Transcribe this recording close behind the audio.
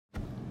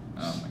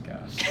Oh my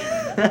gosh.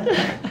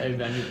 Hey,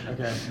 Ben.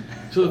 Okay.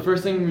 So the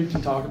first thing we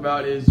can talk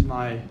about is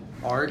my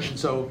art. And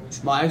so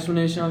my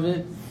explanation of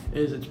it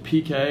is it's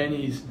Peekay, and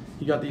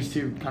he got these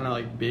two kind of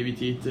like baby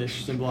teeth to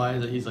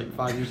symbolize that he's like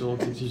 5 years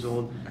old, 6 years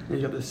old. And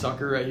he's got this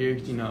sucker right here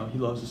because, he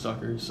loves the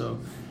suckers. So,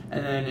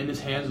 and then in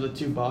his hands are the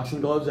two boxing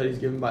gloves that he's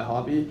given by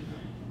Hoppy.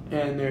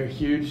 And they're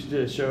huge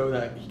to show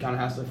that he kind of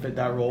has to fit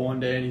that role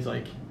one day. And he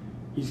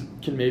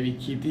can maybe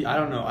keep I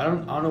don't know. I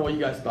don't know what you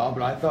guys thought,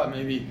 but I thought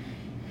maybe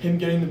him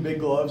getting the big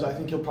gloves, I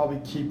think he'll probably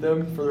keep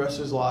them for the rest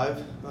of his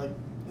life,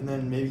 and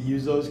then maybe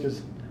use those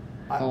because,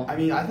 I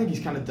think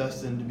he's kind of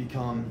destined to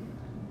become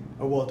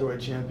a welterweight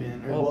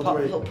champion or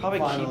welterweight he'll probably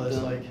finalist.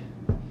 Keep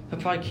them. He'll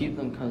probably keep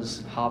them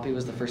because Hoppy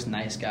was the first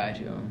nice guy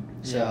to him.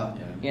 So,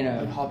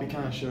 Hoppy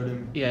kind of showed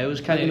him. Yeah, it was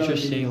kind of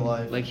interesting.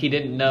 Like, he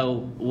didn't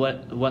know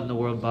what in the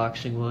world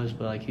boxing was,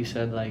 but like he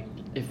said, like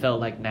it felt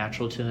like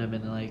natural to him,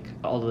 and like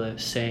all the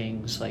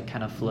sayings like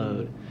kind of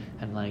flowed,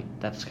 and like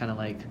that's kind of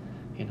like,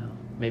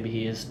 maybe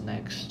he is the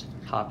next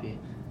Hoppy.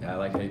 Yeah, I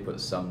like how he put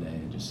someday.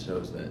 It just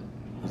shows that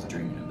he's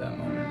dreaming of that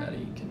moment that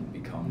he can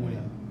become what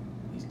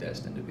he's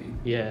destined to be.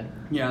 Yeah.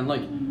 Yeah, and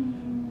like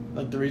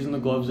the reason the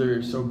gloves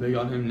are so big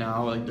on him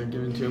now, like they're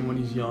given to him when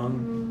he's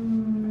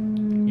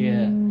young.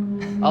 Yeah.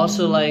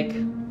 Also, like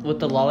with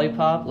the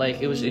lollipop,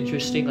 like it was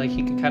interesting. Like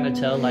you can kind of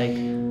tell, like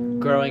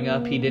growing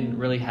up, he didn't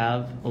really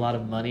have a lot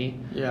of money.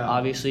 Yeah.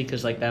 Obviously,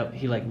 because like that,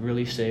 he like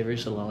really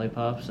savors the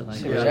lollipops and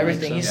like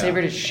everything. He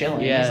savored his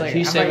shilling. Yeah,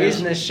 he savors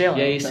using this shilling.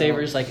 Yeah, he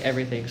savors like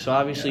everything. So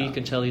obviously, you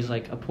can tell he's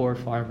like a poor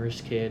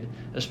farmer's kid,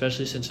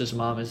 especially since his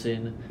mom is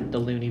in the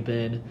loony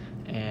bin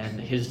and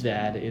his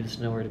dad is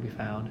nowhere to be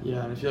found.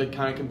 Yeah, and if you like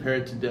kind of compare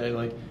it today,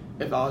 like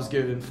if I was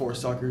given 4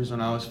 suckers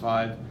when I was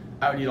 5,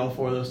 I would eat all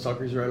 4 of those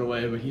suckers right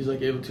away. But he's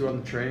like able to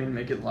on the train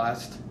make it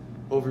last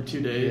over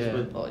 2 days.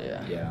 Yeah.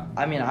 But Yeah.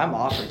 I mean, I'm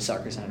offered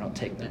suckers and I don't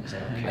take them. So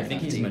I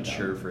think he's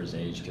mature for his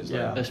age because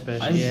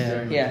especially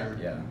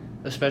yeah.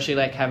 Especially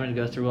like having to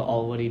go through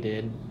all what he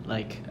did,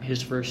 like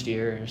his first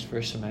year, his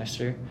first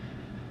semester.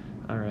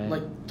 All right.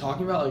 Like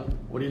talking about like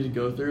what he had to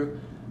go through.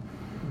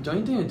 Don't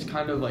you think it's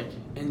kind of like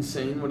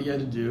insane what he had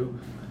to do?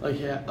 Like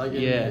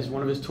in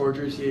one of his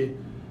tortures, he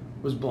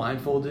was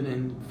blindfolded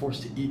and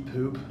forced to eat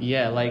poop.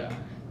 Yeah, like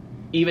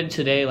even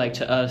today, like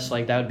to us,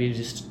 like that would be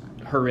just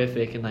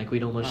horrific, and like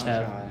we'd almost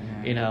have,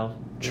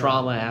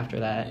 trauma after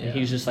that. Yeah. And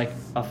he's just like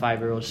a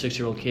 5-year-old,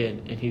 6-year-old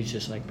kid, and he's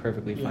just like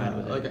perfectly fine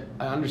with it. Like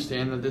I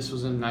understand that this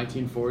was in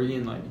 1940,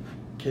 and like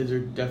kids are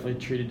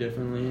definitely treated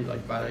differently,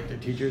 like by like their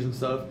teachers and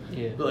stuff.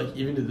 Yeah. But like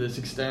even to this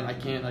extent, I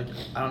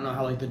don't know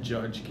how like the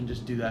judge can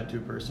just do that to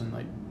a person,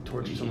 like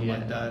torture someone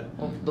like that.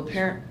 Well,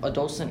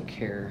 adults didn't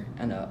care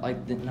enough.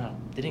 Like they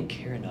didn't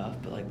care enough,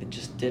 but like they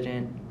just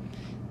didn't.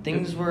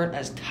 Things weren't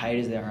as tight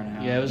as they are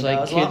now. Yeah, it was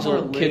like kids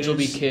will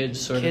be kids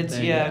sort of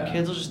thing.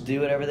 Kids will just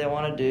do whatever they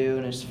want to do,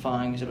 and it's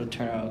fine because it'll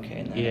turn out okay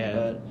in the end.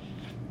 But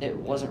it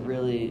wasn't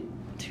really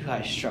too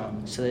high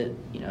strung, so that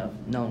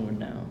no one would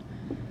know.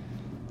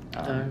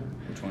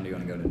 Which one do you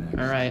want to go to next?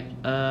 All right.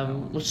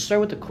 Let's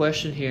start with the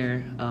question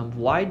here.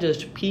 Why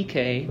does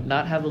Peekay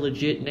not have a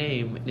legit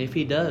name? And if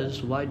he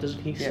does, why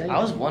doesn't he say it?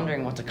 I was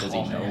wondering what to call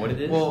him. Does he know what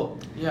it is? Well,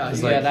 yeah.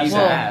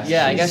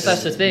 I guess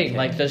that's the thing.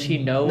 Like, does he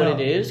know what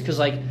it is? Because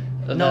like.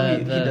 He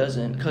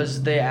doesn't,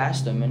 because they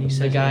asked him, and he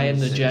said the guy in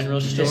the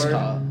general store.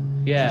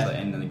 Pisskop. Yeah.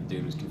 And then the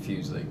dude was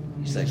confused.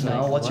 He's like,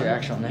 no, what's your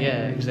actual name?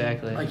 Yeah,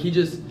 exactly. Like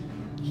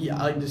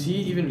does he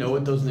even know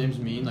what those names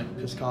mean, like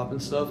Pisskop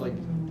and stuff? Like,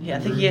 yeah, I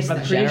think he has.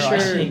 I'm pretty sure. I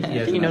think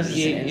he knows.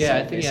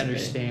 I think he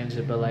understands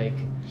it, but like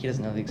he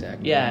doesn't know the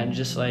exact. Yeah, name. and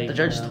just like the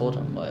judge told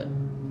him what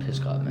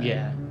Pisskop meant.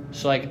 Yeah,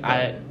 so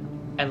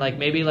like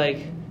maybe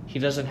like he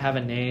doesn't have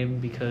a name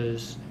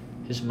because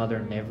his mother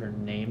never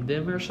named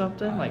him or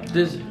something. Like, who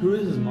is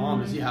his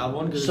mom? Does he have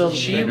one? So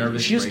she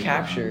was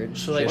captured.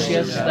 So like she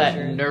has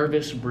that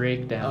nervous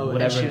breakdown.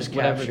 She was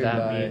whatever captured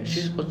that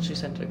means. She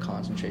sent to a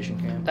concentration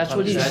camp. That's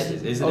what he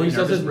said. Is it a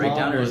nervous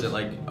breakdown, or is it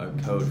like a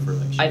code for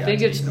like? I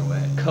think it's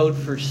code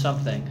for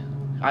something.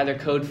 Either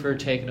code for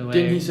taken away.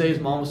 Didn't he say his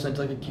mom was sent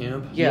to like a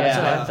camp? Yeah, that's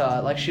what I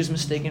thought. Like she was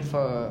mistaken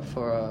for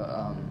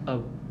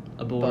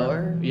a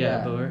boer.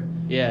 Yeah, a boer.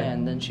 Yeah,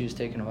 and then she was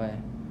taken away.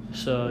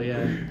 So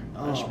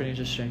that's pretty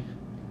interesting.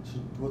 So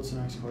what's the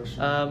next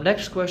question?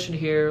 Next question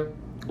here: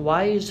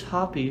 why is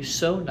Hoppy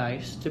so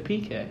nice to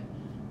Peekay?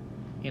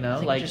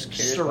 Like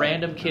just a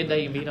random kid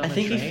that you meet on the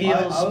train. I think he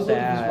feels I was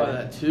bad. by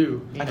that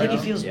too. I think he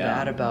feels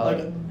bad about.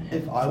 Like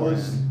if I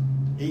was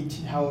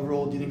 18, however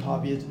old do you think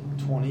Hoppy is?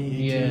 20,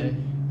 18. Yeah.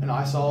 And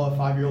I saw a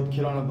 5-year-old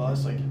kid on a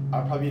bus, like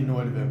I'd probably be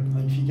annoyed of him.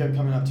 Like if he kept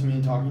coming up to me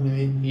and talking to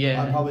me,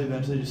 I'd probably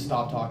eventually just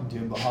stop talking to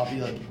him. But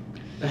Hoppy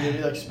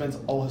maybe spends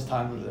all his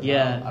time with it.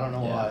 Yeah. I don't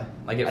know why.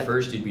 Like at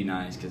first you'd be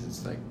nice because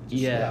it's like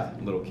a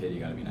little kid you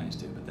gotta be nice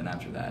to, but then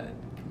after that it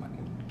might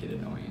get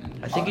annoying.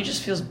 I think he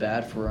just feels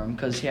bad for him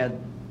because he had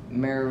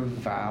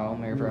Marivao,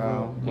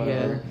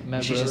 whatever. Yeah,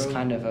 she's just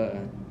kind of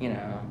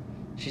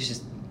she's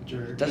just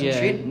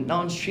no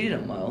one's treated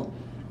him well.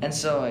 And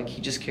so, like,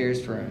 he just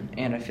cares for him,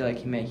 and I feel like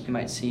he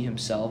might see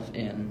himself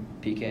in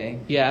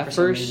Peekay. Yeah, at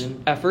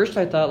first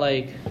I thought,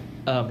 like,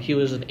 he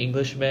was an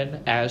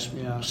Englishman,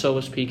 so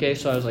was Peekay.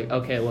 So I was like,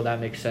 okay, well that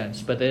makes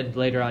sense. But then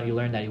later on, you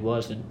learn that he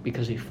wasn't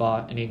because he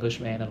fought an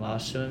Englishman and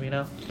lost to him. You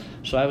know,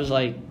 so I was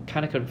like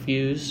kind of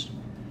confused.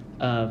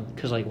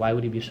 Because like, why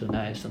would he be so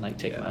nice and like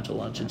take him out to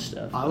lunch and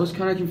stuff? I was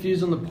kind of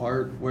confused on the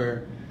part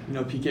where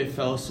Peekay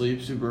fell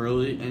asleep super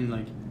early and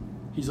like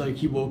he's like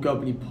he woke up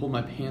and he pulled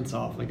my pants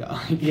off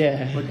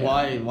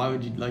why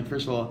would you like,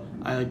 first of all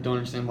I like don't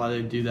understand why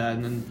they do that,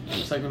 and then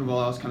second of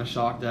all I was kind of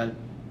shocked that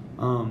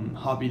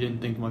Hoppy didn't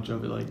think much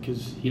of it, like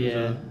because he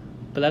was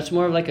but that's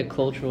more of like a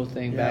cultural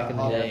thing back in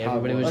the day.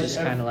 Everybody was just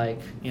kind of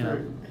like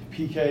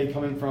Peekay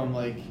coming from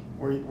like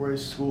where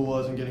his school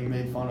was and getting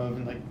made fun of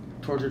and like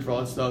tortured for all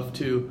that stuff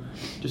to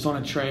just on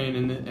a train,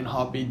 and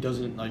Hoppy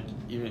doesn't like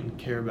even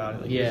care about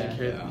it. Like he doesn't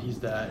care that he's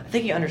that. I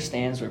think he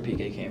understands where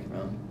Peekay came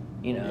from.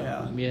 He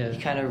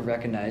kind of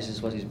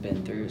recognizes what he's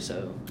been through.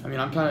 So I mean,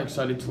 I'm kind of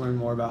excited to learn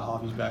more about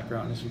Hoppy's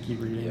background as we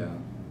keep reading. Yeah,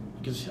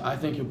 because I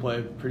think he'll play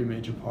a pretty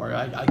major part.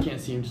 I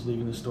can't see him just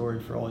leaving the story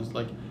for all he's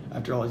like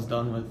after all he's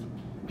done with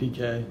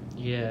Peekay.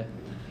 Yeah,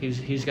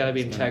 he's got to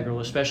be integral,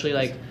 especially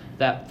like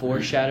that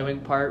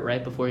foreshadowing part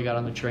right before he got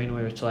on the train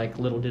where it's like,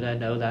 little did I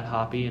know that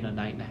Hoppy in a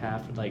night and a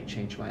half would like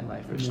change my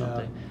life or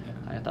something.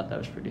 I thought that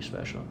was pretty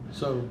special.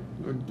 So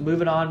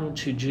moving on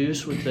to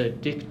Juice with the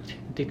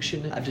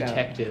diction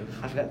detective.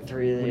 I've got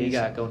 3 of these. What do you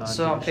got going on?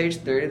 So on page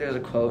 30 there's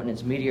a quote, and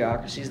it's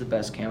mediocrity is the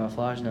best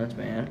camouflage known to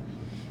man.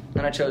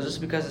 And I chose this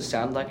because it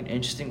sounded like an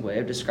interesting way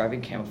of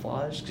describing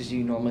camouflage, because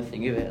you normally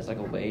think of it as like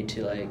a way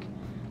to like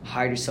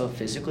hide yourself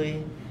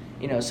physically.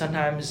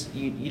 Sometimes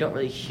you don't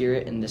really hear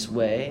it in this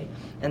way,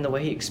 and the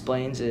way he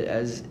explains it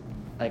as,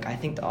 like, I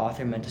think the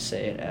author meant to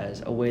say it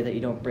as a way that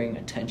you don't bring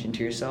attention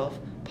to yourself,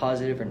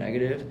 positive or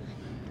negative.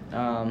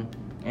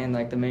 And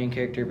like the main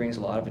character brings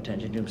a lot of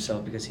attention to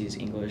himself because he's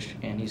English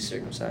and he's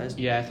circumcised.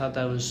 Yeah, I thought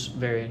that was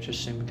very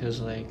interesting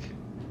because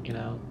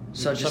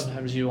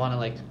sometimes you want to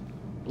like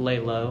lay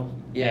low.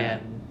 Yeah.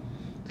 And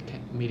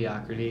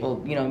mediocrity. Well,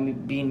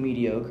 being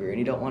mediocre, and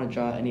you don't want to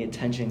draw any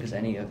attention because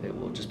any of it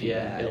will just be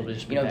bad. It'll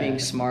just be bad. Being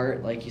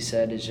smart, like you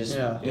said, is just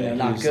not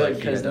good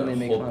because then they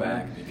make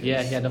fun.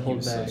 Yeah, he had to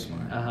hold back. So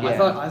smart.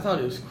 I thought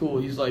it was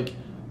cool. He's like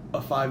a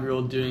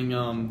 5-year-old doing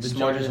the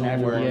judges'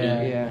 homework.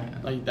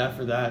 Like that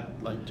for that,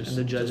 like just. And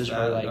the judges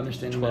were like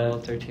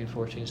 12, that. 13,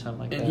 14, something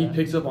like and that. And he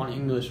picks up on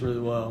English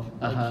really well.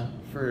 Like,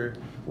 for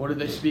what do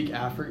they speak?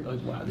 I'm pretty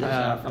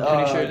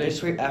sure they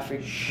speak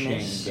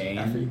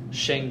Afrikaans.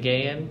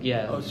 Shangayan,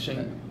 yeah. Oh, it's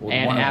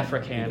and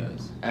African.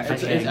 It's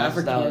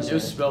African. It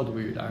was spelled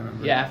weird. I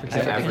remember. Yeah,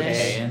 African,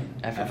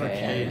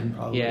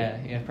 probably.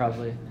 Yeah,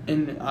 probably.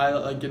 And I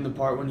like in the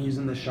part when he's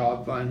in the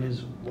shop buying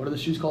his. What are the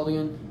shoes called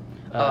again?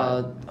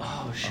 I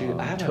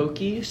have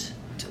Tokis.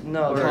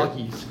 No,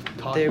 Takis.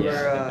 They were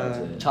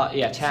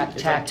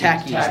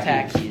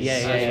Takis.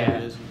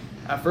 Yeah.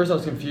 At first I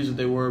was confused what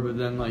they were, but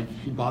then like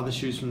he bought the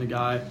shoes from the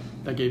guy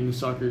that gave him the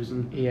suckers,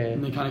 and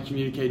they kind of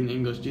communicate in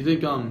English. Do you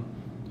think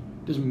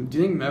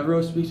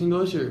Mevro speaks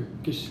English, or?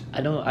 Cause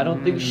I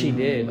don't think she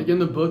did. Like in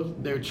the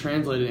book, they're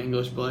translated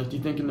English, but like, do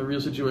you think in the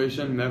real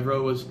situation,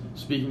 Mevro was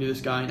speaking to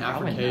this guy in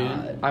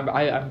Afrikaans?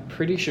 I'm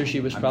pretty sure she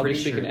was probably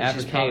speaking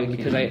Afrikaans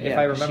because if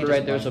I remember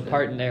right, there was a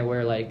part in there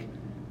where like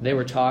they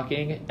were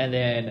talking and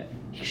then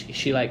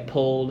she like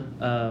pulled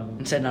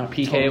and said not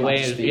Peekay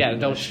away.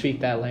 Don't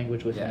speak that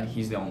language with him.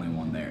 He's the only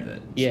one there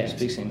that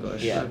speaks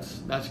English. Yeah,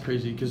 that's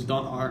crazy because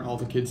aren't all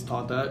the kids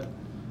taught that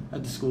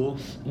at the school?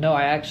 No,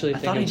 I actually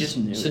think he just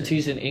knew since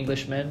he's an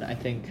Englishman, I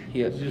think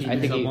he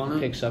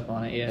picks up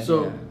on it. Yeah.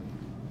 So,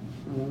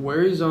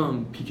 where is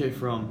Peekay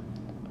from?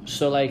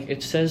 So like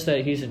it says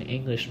that he's an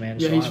Englishman.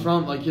 Yeah, so he's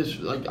from like his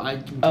like I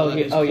can tell that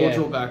his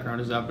cultural background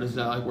is that, but is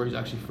that like where he's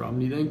actually from?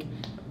 Do you think?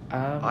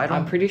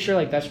 I'm pretty sure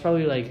like that's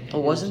probably like.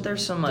 Well, wasn't there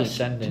some like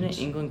descendants?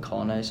 Didn't England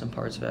colonize some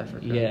parts of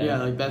Africa?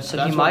 Yeah, like that's. So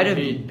that's he might have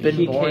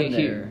been born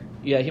there.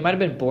 He might have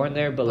been born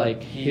there, but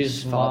like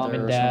his mom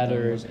and dad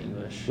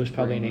was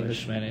probably an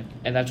Englishman,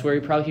 and that's where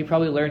he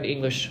probably learned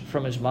English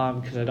from his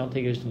mom because I don't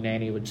think his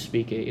nanny would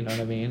speak it. You know what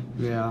I mean?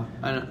 Yeah,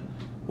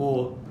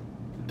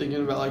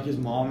 thinking about like his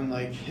mom and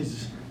like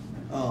his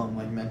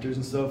like mentors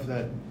and stuff,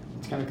 that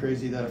it's kind of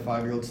crazy that a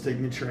 5-year-old's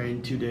taking a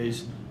train 2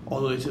 days all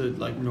the way to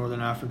like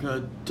northern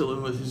Africa to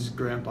live with his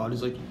grandpa.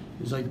 He's like,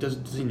 does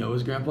he know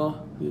his grandpa?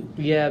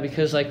 Yeah,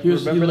 because like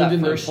remember that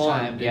first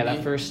time? Yeah,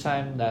 that first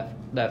time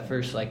that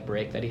first like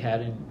break that he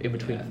had in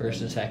between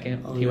first and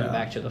second, he went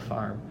back to the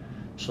farm.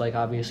 So like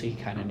obviously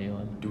he kind of knew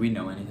him. Do we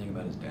know anything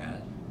about his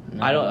dad?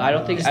 No, I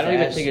don't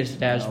even think his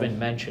dad's been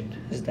mentioned.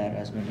 His dad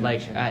has been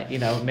mentioned. Like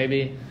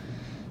maybe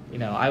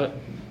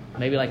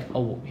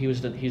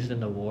he's in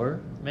the war.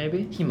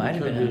 Maybe he might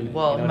have been.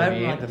 Well, he might have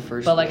been like the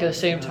first. But like at the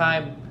same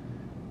time,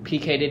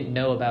 Peekay didn't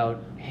know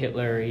about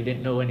Hitler. He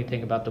didn't know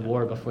anything about the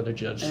war before the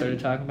judge started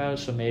talking about it.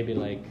 So maybe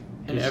like.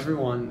 And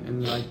everyone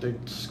in like the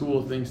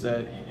school thinks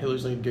that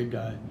Hitler's like a good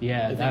guy.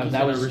 Yeah, they think he's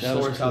gonna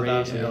restore South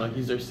Africa. Like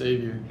he's their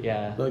savior.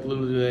 Yeah. But like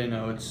little do they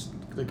know it's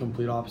the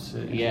complete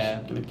opposite.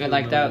 And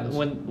like that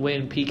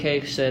when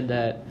Peekay said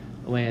that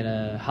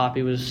when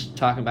Hoppy was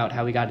talking about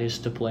how he got his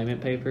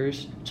deployment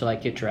papers to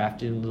like get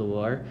drafted into the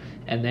war,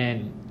 and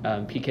then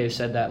Peekay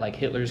said that like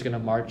Hitler's gonna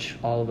march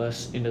all of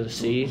us into the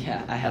sea.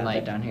 Yeah, I have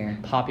like, that down here.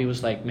 Hoppy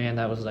was like, man,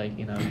 that was like,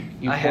 you know,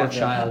 you I poor have that.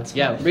 child. That's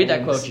Yeah, my read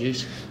that things. quote,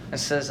 Juice. It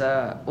says,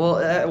 well,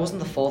 it wasn't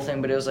the full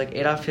thing, but it was like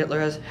Adolf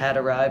Hitler had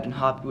arrived, and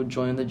Hoppy would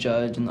join the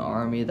judge and the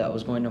army that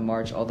was going to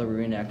march all the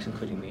Reenacts,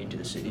 including me, into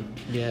the city.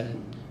 Yeah.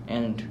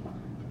 And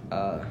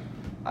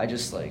I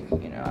just like,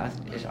 you know,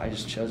 I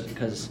just chose it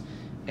because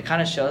it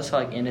kind of shows how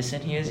like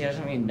innocent he is. He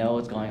doesn't even know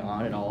what's going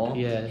on at all.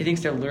 Yeah. He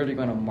thinks they're literally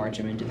going to march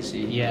him into the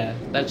sea. Yeah,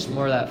 that's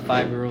more that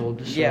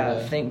 5-year-old. Yeah,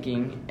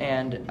 thinking,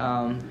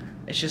 and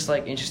it's just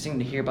like interesting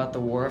to hear about the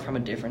war from a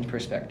different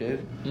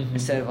perspective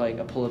instead of like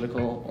a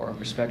political or a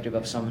perspective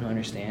of someone who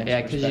understands. Yeah,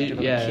 a because perspective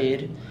of a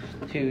kid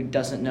who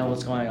doesn't know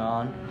what's going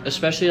on.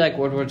 Especially like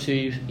World War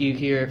II, you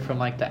hear it from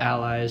like the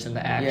Allies and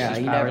the Axis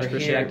you powers never hear it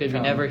perspective. You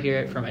from- never hear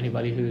it from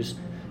anybody who's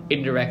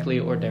indirectly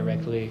or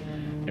directly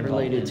involved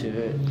Related in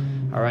to it.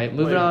 All right,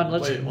 moving on.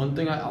 Let's. One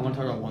thing I want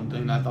to talk about. One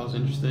thing that I thought was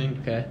interesting.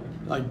 Okay.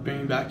 Like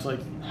bringing back to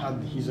like how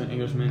he's an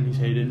Englishman, he's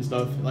hated and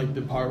stuff. Like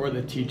the part where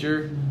the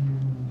teacher,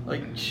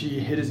 like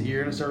she hit his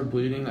ear and it started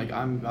bleeding. Like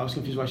I was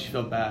confused why she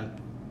felt bad.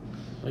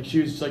 Like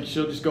she was like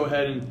she'll just go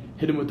ahead and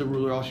hit him with the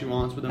ruler all she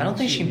wants. But then I don't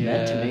think she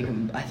meant to Yeah. make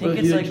him. I think But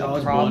it's he, like I a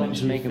was problem blood to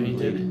and make she him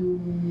fainted.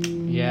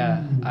 bleed.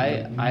 Yeah,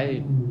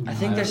 I I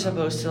think they're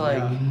supposed to like,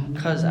 Yeah.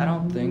 because I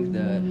don't think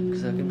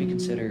because that could be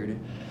considered.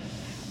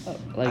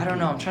 like. I don't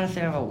know. I'm trying to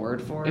think of a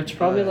word for it. It's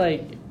probably but-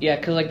 like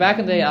because like back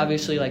in the day,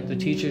 obviously like the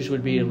teachers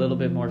would be a little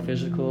bit more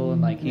physical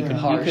and like you Yeah. could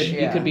Harsh, you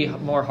yeah. could be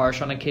more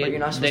harsh on a But kid you're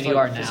not than supposed you to,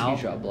 are like, physically now.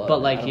 draw blood.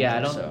 But like I don't I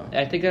think don't. so.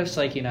 I think that's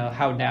like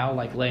how now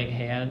like laying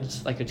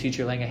hands, like a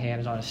teacher laying a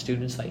hands on a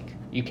student's like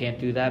you can't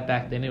do that.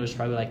 Back then it was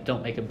probably like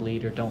don't make it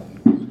bleed or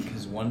don't.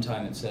 Because one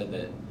time it said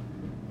that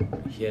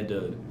he had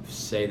to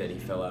say that he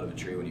fell out of a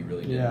tree when he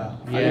really didn't. Yeah.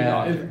 Yeah.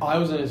 I think if I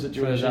was in a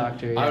situation,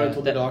 doctor, I would yeah. have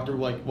told the doctor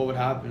like what would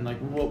happen. Like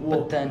what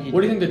But then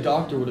what do you think the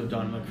doctor would have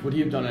done? Like would he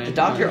have done anything?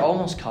 The doctor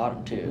almost caught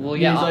him too. Well,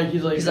 yeah.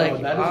 He's like, He's oh,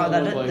 like, that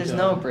doesn't look like there's that.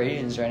 no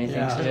abrasions or anything.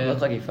 Yeah. So it doesn't Yeah.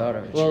 look like he fell out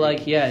of a Well, tree.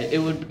 like yeah, it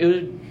would.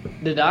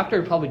 The doctor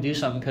would probably do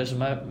something because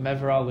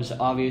Meverall was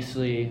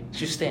obviously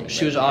she was standing.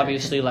 she was right there.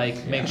 obviously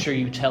like make sure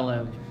you tell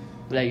him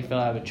that you fell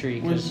out of a tree.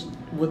 Cause,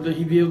 Would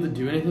he be able to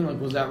do anything? Like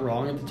was that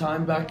wrong at the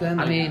time back then?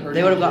 I Like, mean, hurting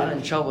They would have a gotten kid?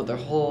 in trouble with their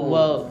whole.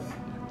 well,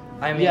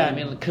 I mean, yeah, I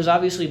mean, because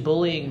obviously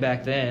bullying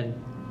back then,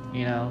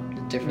 you know,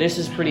 different- this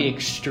is pretty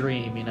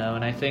extreme, you know,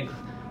 and I think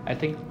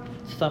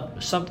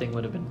something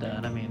would have been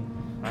done. I mean,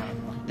 I don't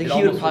know. I think It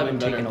he would almost have probably been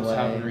better taken if this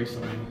happened away.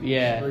 recently.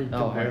 Yeah. Where you Oh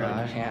my compare,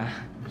 gosh, like, yeah.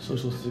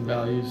 socialistic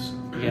values.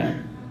 Yeah.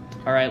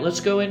 All right, let's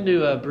go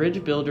into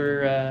Bridge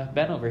Builder.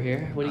 Ben over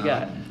here. What do you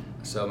got?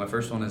 So my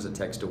first one is a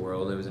text to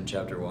world. It was in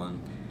chapter 1.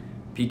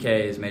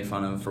 Peekay is made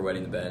fun of for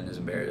wetting the bed and is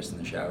embarrassed in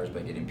the showers by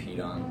getting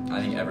peed on.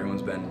 I think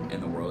everyone's been in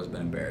the world has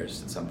been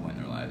embarrassed at some point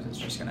in their lives. It's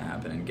just gonna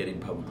happen, and getting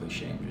publicly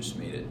shamed just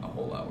made it a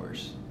whole lot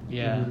worse.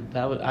 Yeah,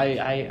 that was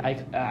I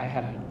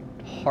had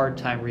a hard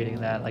time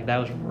reading that. Like that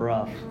was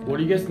rough. What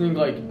do you guys think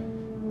like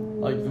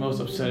the most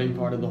upsetting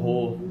part of the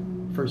whole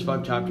first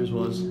 5 chapters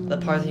was? The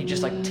part that he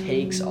just like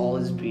takes all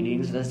his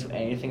beatings and doesn't do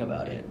anything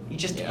about it. He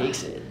just Yeah.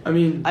 takes it. I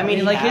mean, I mean,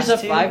 he like has he's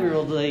a to.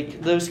 5-year-old.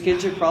 Like those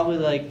kids are probably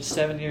like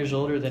 7 years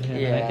older than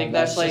him. and I think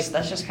that's like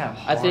that's just kind of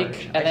I hard.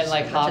 think, and then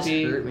like that just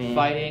Hoppy hurt me.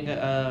 fighting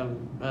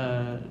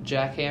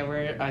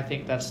Jackhammer. I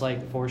think that's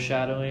like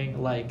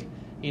foreshadowing, like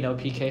you know,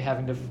 PK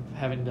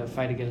having to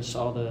fight against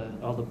all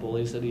the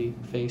bullies that he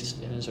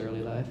faced in his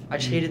early life. I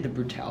just hated the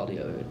brutality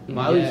of it.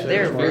 Miley's Yeah, They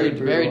were favorite very part-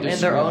 brutal. very In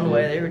their own disruptive.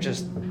 way, they were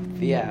just,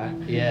 yeah.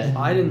 Yeah,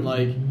 I didn't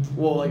like.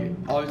 Well, like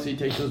obviously he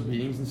takes those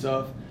beatings and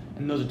stuff,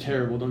 and those are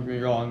terrible. Don't get me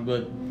wrong,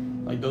 but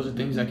like those are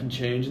things that can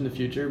change in the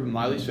future. But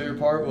Miley's favorite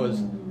part was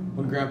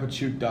when Grandpa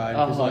Chook died.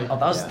 'Cause, Oh, like, Oh,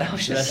 that was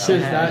Yeah. just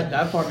because sad.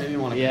 that part made me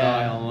want to Yeah.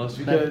 cry almost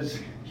because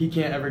he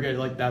can't ever get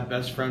like that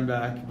best friend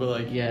back, but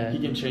like Yeah. he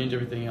can change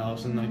everything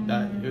else, and like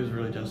that it was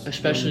really just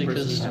especially the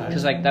only person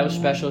because he had. like that was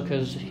special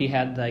because he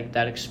had like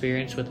that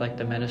experience with like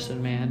the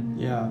medicine man,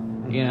 yeah,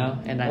 you know,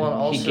 and then Well,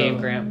 he also- gave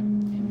Grandpa.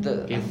 I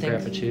Gave Grandpa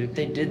think Chook.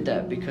 they did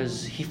that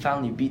because he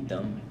finally beat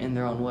them in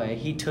their own way.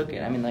 He took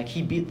it. I mean, like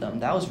he beat them.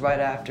 That was right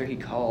after he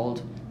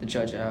called the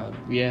judge out.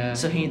 Yeah.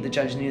 So the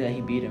judge knew that he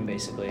beat him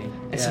basically,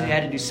 and so Yeah. he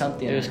had to do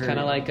something. It was kind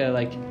of like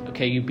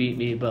okay, you beat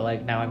me, but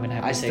like now I'm gonna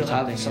have to I say still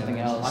have something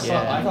else.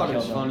 I thought it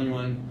was Killed him. funny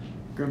when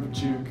Grandpa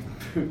Chook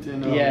pooped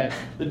in Yeah.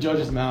 the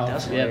judge's mouth. That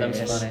was Yeah, that was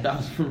hilarious. funny. That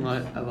was from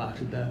I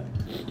laughed at that.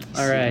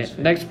 All right,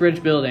 next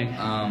bridge building.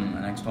 The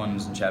next one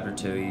was in chapter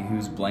 2. He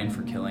was blamed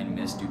for killing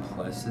Miss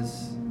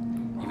Duplessis,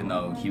 even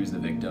though he was the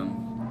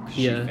victim.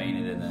 Yeah. She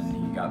fainted, and then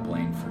he got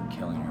blamed for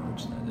killing her,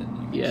 which that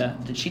didn't. Yeah.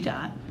 Did she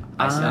die?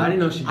 I didn't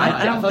know she died.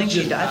 I don't thought think she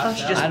just died. I thought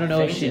she passed just. out. I don't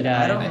know if she fainted.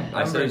 died. I don't I said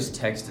remember. it was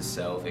text to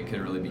self. It could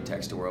really be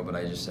text to world, but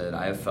I just said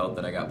I have felt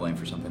that I got blamed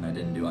for something I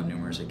didn't do on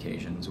numerous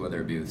occasions,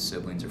 whether it be with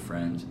siblings or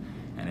friends,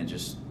 and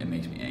it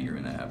makes me angry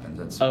when that happens.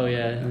 That's Oh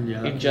yeah.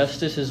 Yeah.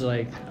 Injustice is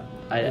like,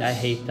 I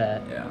hate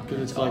that. Yeah. Because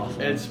it's like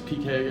awful. it's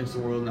PK against the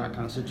world in that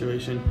kind of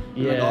situation.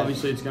 And, Yeah. Like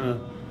obviously it's gonna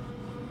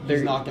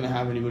he's not gonna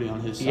have anybody on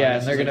his side. Yeah,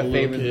 This and they're is gonna like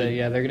a favor little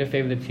kid, they're gonna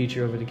favor the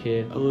teacher over the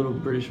kid. a little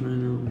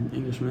Britishman or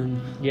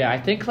Englishman. Yeah, I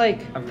think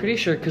like I'm pretty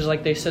sure because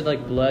like they said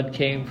like blood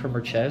came from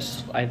her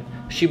chest. I think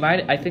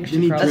Didn't she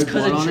he probably That's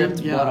 'cause it blood on dripped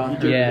him? blood on he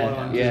her. dripped Yeah, blood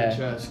on yeah. his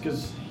chest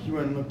because he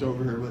went and looked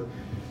over her. But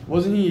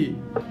wasn't he?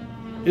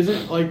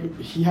 Isn't like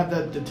he had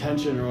that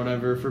detention or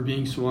whatever for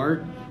being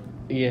smart,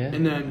 yeah.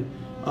 and then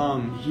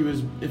he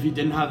was if he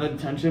didn't have that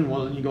detention,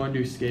 wasn't he going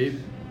to escape?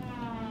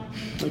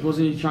 Like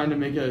wasn't he trying to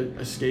make a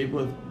escape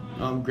with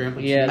Grandpa?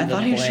 Yeah, Chew? I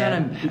thought he was plan.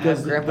 trying to Because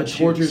have Grandpa the Chew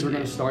tortures were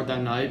going to escape. start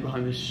that night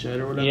behind the shed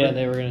or whatever. Yeah,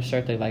 they were gonna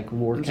start the like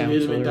war And so he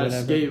had to council or make that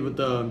whatever. escape with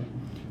the.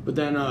 But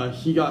then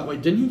he got.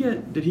 Wait, did he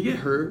get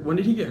hurt? When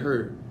did he get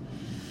hurt?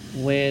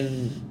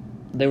 When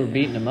they were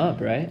beating him up,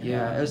 right?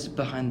 Yeah, it was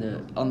behind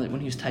when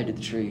he was tied to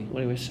the tree.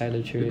 When he was side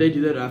of the tree. Did they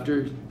do that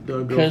after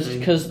the girl?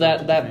 Because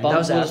that bump That was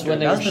was after. when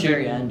they That were was the shooting,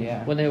 very end,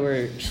 yeah. when they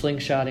were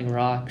slingshotting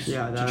rocks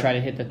Yeah, to that- try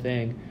to hit the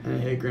thing. And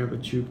they hit Grandpa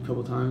Chew a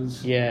couple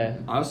times. Yeah,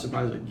 I was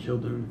surprised they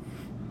killed him.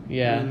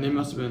 yeah. And they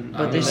must have been. I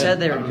But don't they know. said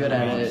they were I don't good know.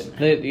 at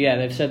it.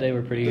 They've said they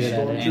were pretty The good at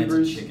And it. it's a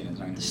Stormtroopers? chicken. It's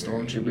not gonna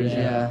be The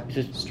very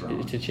good. Stormtroopers, yeah.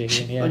 It's a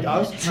chicken. Yeah. Like I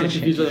was kind of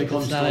confused why they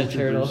called It's them not a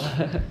turtle.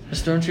 stormtroopers. The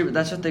stormtrooper,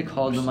 that's what they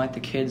called them. Like the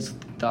kids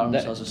thought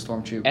That- themselves as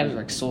stormtroopers, and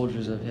like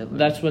soldiers of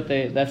Hitler.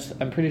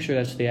 I'm pretty sure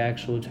that's the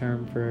actual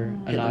term for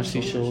a Hitler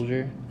Nazi soldiers?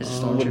 soldier.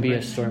 It's a Would be a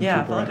stormtrooper. stormtrooper.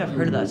 Yeah, I feel like I've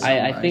heard of that. I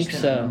somewhere. think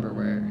just so. didn't remember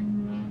where.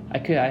 I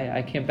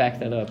can't back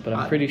that up, but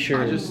I'm pretty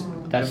sure I just,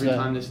 that's every the.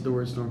 time they said the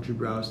word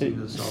stormtrooper, I was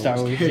thinking of Star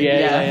Wars. character. Yeah,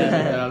 yeah, Get yeah.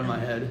 that out of my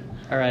head.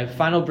 All right,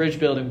 final bridge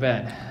building,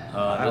 Ben. This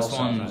also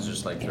one have was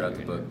just like throughout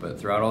the book, but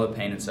throughout all the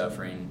pain and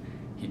suffering,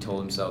 he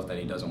told himself that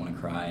he doesn't want to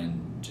cry and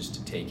just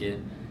to take it.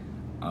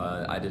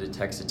 I did a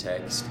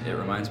text-to-text. It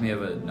reminds me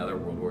of another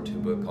World War II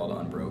book called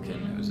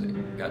Unbroken.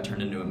 It got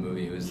turned into a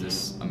movie. It was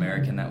this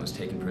American that was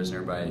taken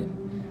prisoner by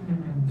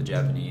the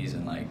Japanese,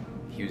 and like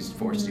he was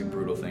forced to do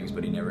brutal things,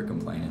 but he never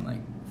complained and like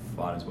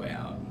fought his way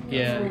out. Got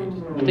Yeah, freed.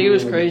 I think it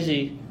was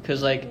crazy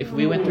because like if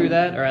we went through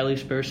that, or at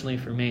least personally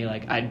for me,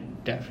 like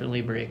I'd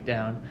definitely break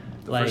down.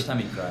 The Like first time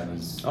he cried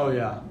was Oh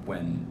yeah.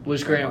 when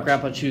was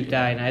Grandpa Chuk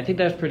died, and I think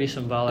that's pretty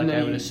symbolic. And then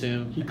I would he-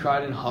 assume. He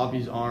cried in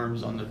Hobby's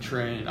arms on the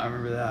train. I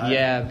remember that.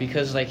 Yeah,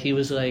 because like he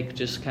was like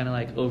just kind of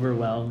like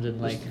overwhelmed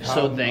and like Just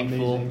so how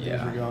thankful. amazing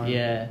things were going.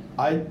 Yeah,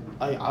 I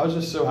was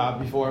just so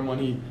happy for him when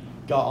he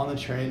got on the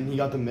train. He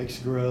got the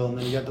mixed grill and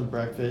then he got the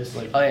breakfast.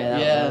 Like, Oh yeah,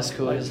 Yeah. that was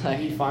cool. like, It was like,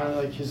 he finally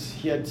like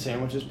he had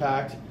sandwiches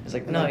packed. it's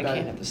like And no, like you that-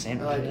 can't have the And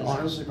sandwiches. like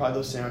honestly, probably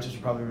those sandwiches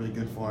were probably really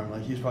good for him.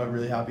 Like he was probably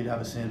really happy to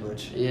have a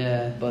sandwich.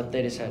 yeah. But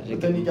they decided to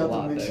But then give he him got a the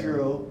lot mixed there.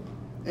 grill,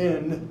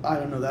 and I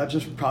don't know.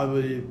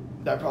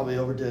 That probably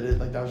overdid it.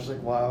 Like that was just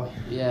like wow.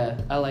 Yeah,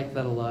 I like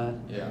that a lot.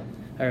 yeah.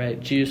 All right,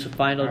 Juice,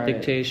 final All right.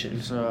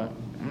 dictation. So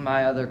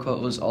my other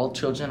quote was, "All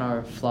children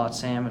are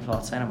flotsam," and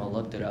flotsam. I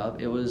looked it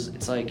up.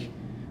 It's like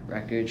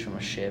wreckage from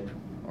a ship,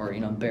 or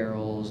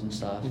barrels and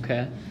stuff.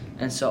 Okay.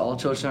 And so all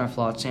children are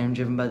flotsam,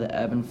 driven by the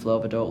ebb and flow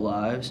of adult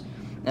lives.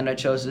 And I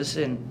chose this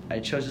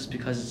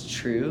because it's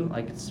true.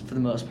 Like it's for the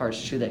most part,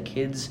 it's true that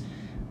kids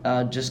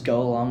just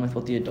go along with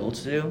what the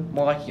adults do,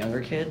 more like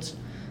younger kids.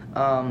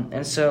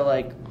 And so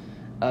like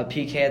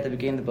Peekay at the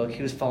beginning of the book,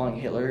 he was following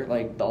Hitler,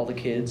 like all the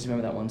kids.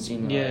 Remember that one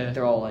scene? Where, Yeah. like,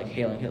 they're all like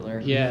hailing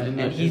Hitler. Yeah. And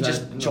And he is that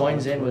just in the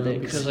joins in with it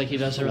auditorium? Because like he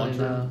doesn't really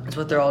know. That's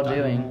what they're all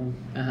doing.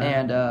 Uh-huh.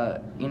 And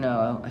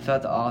I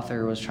felt the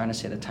author was trying to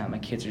say at the time,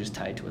 like kids are just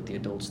tied to what the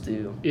adults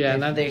do. Yeah,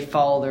 and they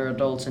follow their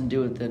adults and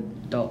do what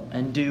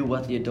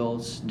the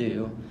adults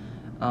do,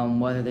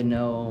 whether they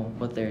know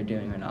what they're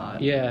doing or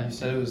not. Yeah. You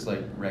said it was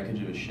like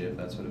wreckage of a ship.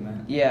 That's what it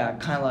meant. Yeah,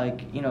 kind of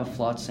like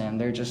flotsam.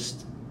 They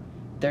just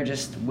they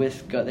just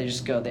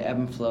go. They ebb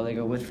and flow. They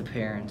go with the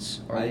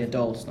parents or the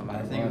adults, no matter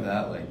I think what. of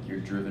that like you're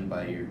driven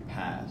by your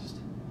past,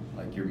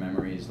 like your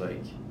memories,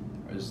 like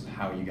is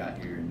how you got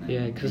here, and then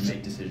Yeah, you 'cause-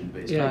 make decisions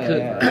based Yeah, on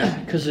yeah.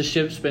 that. because the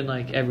ship's been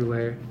like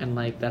everywhere, and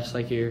like that's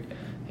like your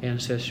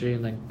ancestry,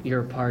 and like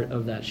you're a part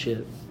of that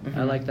ship. I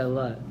Mhm. like that a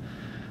lot.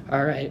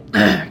 All right,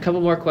 a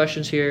couple more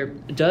questions here.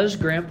 Does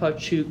Grandpa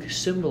Chuk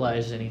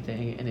symbolize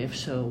anything, and if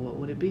so, what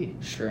would it be?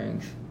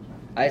 Strength.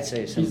 I'd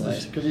say He's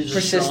symbolize because he's the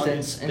persistence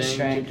strongest and thing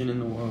strength. chicken in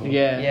the world.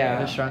 Yeah, Yeah,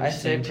 the I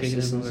strongest say thing taken in the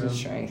persistence and world.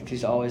 strength.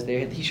 He's always there.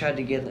 He tried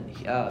to get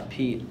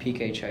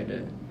Peekay tried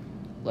to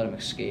let him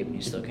escape, and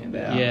he still came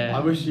back. Yeah. I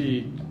wish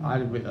it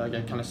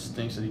kind of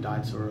stinks that he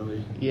died so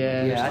early.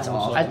 Yeah, Yeah, that's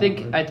awful. I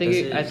think Does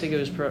it- it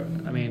was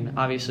I mean,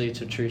 obviously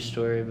it's a true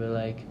story, but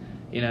like,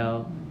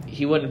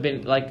 he wouldn't have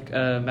been like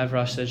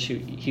Mavrosh said.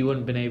 He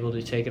wouldn't have been able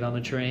to take it on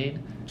the train.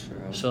 True.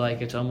 So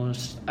like, it's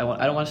almost I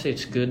don't want to say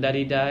it's good that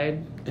he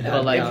died, It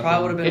but like it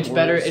probably would have been it's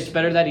better. worse. It's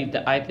better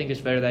that I think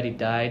it's better that he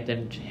died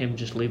than him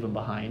just leave him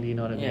behind. You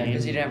know what I Yeah, mean?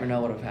 because you never know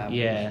what would have happened.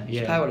 Yeah, He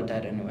yeah. probably would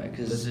have died anyway.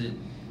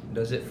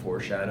 Does it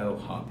foreshadow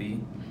Hoppy?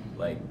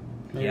 Like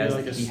Maybe he has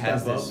like a he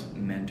has step this up.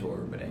 mentor,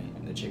 but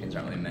the chickens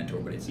aren't really a mentor,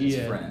 but it's his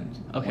Yeah. friend.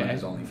 Okay. One of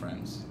his only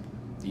friends,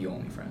 the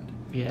only friend.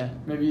 Yeah.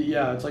 Maybe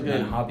it's like And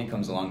then a Hoppy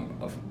comes along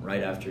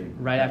right after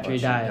He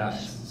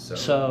dies. So,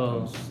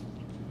 So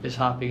is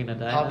Hoppy gonna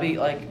die? I'll be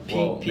now? like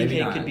Well, maybe Peekay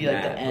not could be like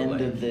that, the but, end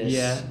like- of this.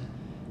 Yeah.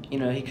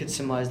 he could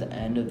symbolize the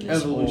end of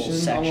this Evolution, whole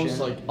section. almost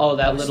like Oh,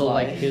 that His little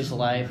like life. his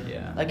life.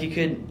 Yeah. Like he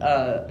could,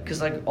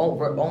 cause like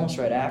almost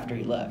right after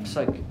he left, it's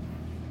like,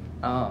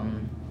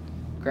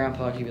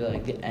 Grandpa could be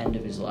like the end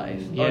of his life,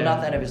 Yeah. or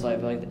not the end of his life,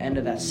 but like the end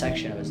of that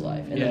section of his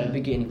life, and Yeah. then the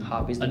beginning.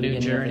 Hoppy's the A new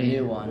beginning journey of the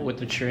new one. with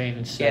the train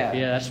and stuff. Yeah.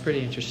 Yeah, that's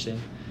pretty interesting.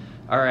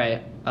 All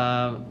right,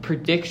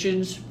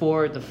 predictions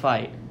for the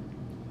fight.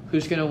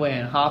 Who's gonna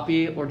win,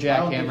 Hoppy or I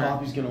don't think Jackhammer?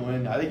 Hoppy's gonna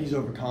win. I think he's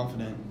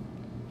overconfident.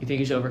 You think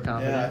he's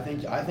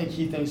overconfident? Yeah, I think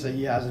he thinks that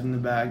he has it in the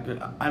bag,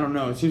 but I don't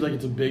know. It seems like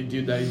it's a big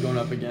dude that he's going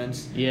up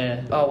against.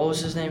 Yeah. Oh, what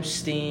was his name?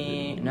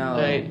 No.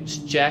 It's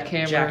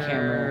Jackhammer.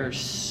 Jackhammer.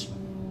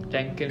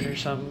 Stenkin or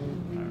something.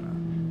 I don't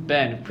know.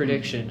 Ben,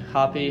 prediction: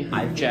 Hoppy,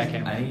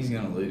 Jackhammer. I think he's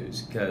gonna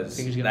lose because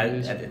Think he's gonna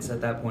lose? it's at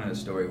that point of the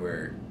story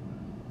where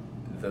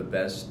the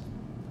best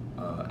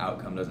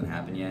outcome doesn't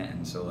happen yet,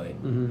 and so like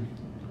Mm-hmm.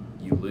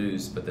 you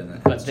lose, but then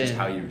But that's just then-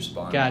 how you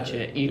respond. Gotcha. To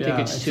it. You think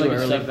Yeah, it's it's too like a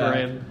early for setback.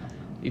 him?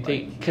 You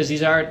think because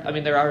he's already? I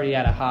mean, they're already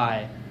at a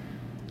high.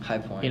 High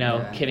point. You know,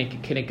 yeah.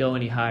 can it go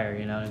any higher?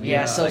 You know what I mean?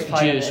 Yeah, so it's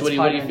probably- Juice. it's What are you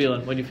probably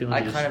feeling? What are you feeling?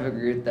 I Juice? kind of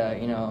agree with that.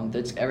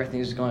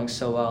 Everything's going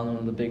so well, and then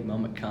when the big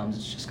moment comes,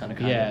 it's just gonna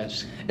Yeah,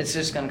 it's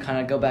just gonna kind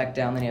of go back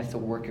down. Then you have to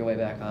work your way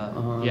back up.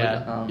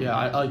 Yeah. Yeah,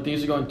 I like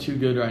things are going too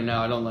good right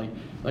now. I don't like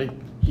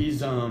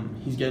he's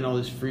getting all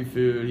this free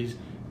food. He's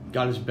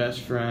got his best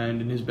friend,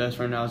 and his best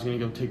friend now is gonna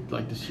go take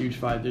like this huge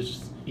fight. They're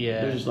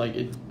just like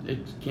it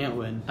can't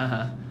win.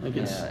 Like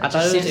it's Yeah. I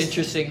thought just it was seems-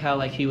 interesting how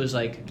like he was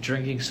like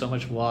drinking so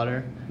much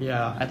water.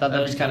 yeah. I thought that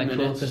every was kind 10 of cool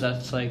minutes. because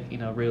that's like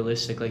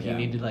realistic. Like you Yeah.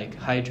 need to like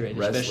hydrate,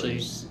 especially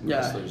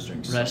Wrestlers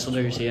drink so much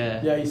wrestlers. water.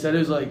 Yeah. Yeah, he said it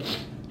was like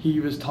he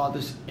was taught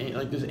this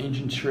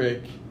ancient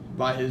trick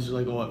by his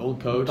old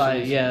coach. By-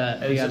 And yeah,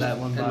 it's yeah, just- that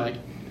one and, vibe. like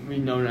we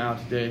know now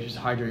today, it's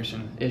just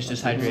hydration. It's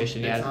just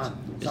hydration. Yeah.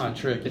 It's not a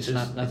trick. It's just,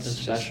 not nothing it's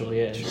just- special.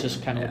 Yeah. It's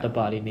just kind of what the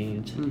body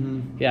needs.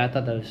 Mhm. Yeah, I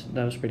thought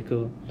that was pretty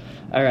cool.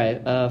 All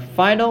right,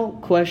 final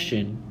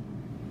question.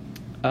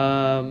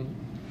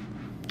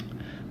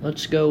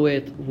 Let's go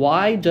with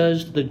why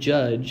does the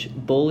judge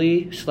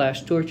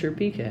bully/torture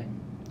PK?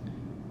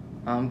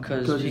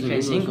 Because Because he's an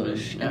PK's Englishman.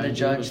 English, Yeah, and the he's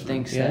judge Englishman.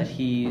 thinks Yeah. that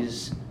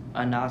he's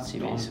a Nazi,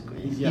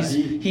 basically. He's-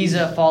 He's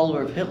a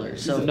follower of Hitler,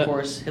 so he's of a-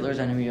 course Hitler's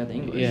enemy of the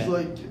English.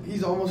 Yeah.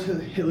 He's almost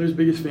Hitler's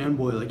biggest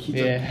fanboy. Like he's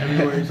Yeah. like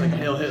everywhere. He's like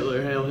Hail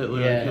Hitler, Hail Hitler.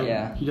 Yeah. Like, he'll-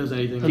 Yeah. He does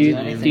anything. He'll Do you, do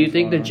anything do you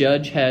think for the him.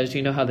 judge has,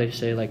 how they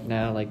say like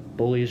now, like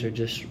bullies are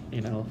just,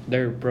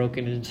 they're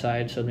broken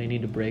inside, so they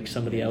need to break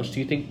somebody else. Do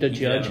you think the You could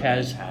judge have a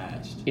has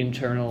attached.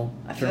 internal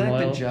I feel turmoil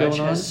like the judge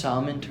going on? has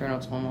some internal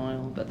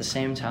turmoil, but at the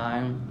same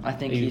time, I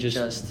think You he's just-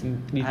 just. you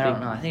I don't think-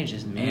 know. I think it's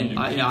just And mean.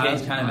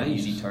 PK's kind of I an think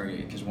easy he's-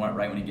 target because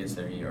right when he gets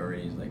there, he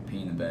already is like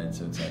peeing in the bed,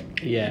 so it's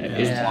like Yeah, he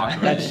it's- just walks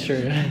right that's in.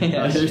 true.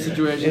 Yeah, Like, there's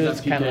situations It that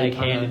was kind of like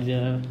handed,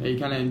 he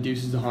kind of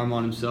induces the harm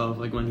on himself.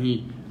 Like when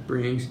he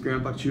brings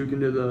Grandpa Chuk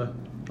into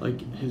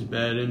his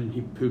bed and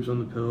he poops on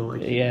the pillow.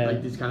 Like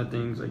like these kind of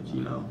things. Like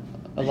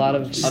a lot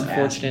of Just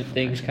unfortunate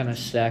things kind of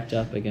stacked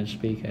up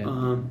against PK.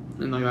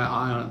 And like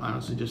I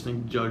honestly just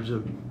think Judge is a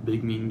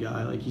big mean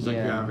guy. Like he's like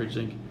your Yeah. average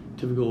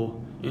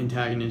typical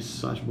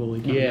antagonist / bully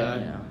kind Yeah. of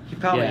guy. Yeah. He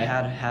probably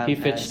Yeah. had He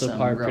fits had the some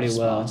part rough pretty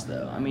well. spots,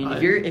 though. I mean, I-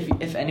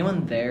 if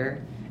anyone there,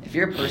 if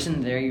you're a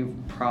person there, you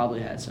probably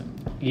had some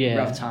Yeah.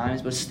 rough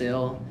times, but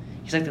still,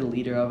 he's like the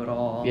leader of it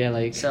all. Yeah,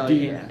 like- so. Do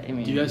Yeah, I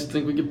mean, you guys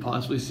think we could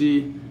possibly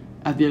see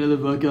at the end of the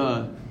book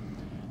a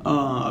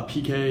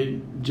PK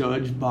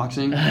Judge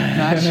boxing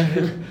match?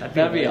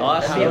 That'd be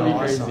awesome. That'd be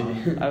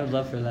awesome. crazy. I would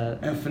love for that.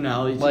 A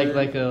finale. to Like it.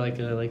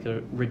 like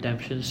a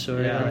redemption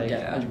story. Yeah. like,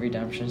 a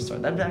redemption story.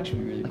 That'd actually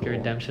be really like cool. a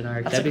redemption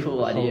arc. That's That'd a be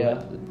cool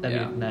idea. That'd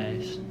Yeah. be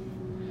nice.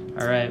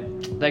 All right.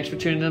 Thanks for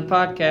tuning in to the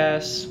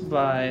podcast.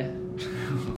 Bye.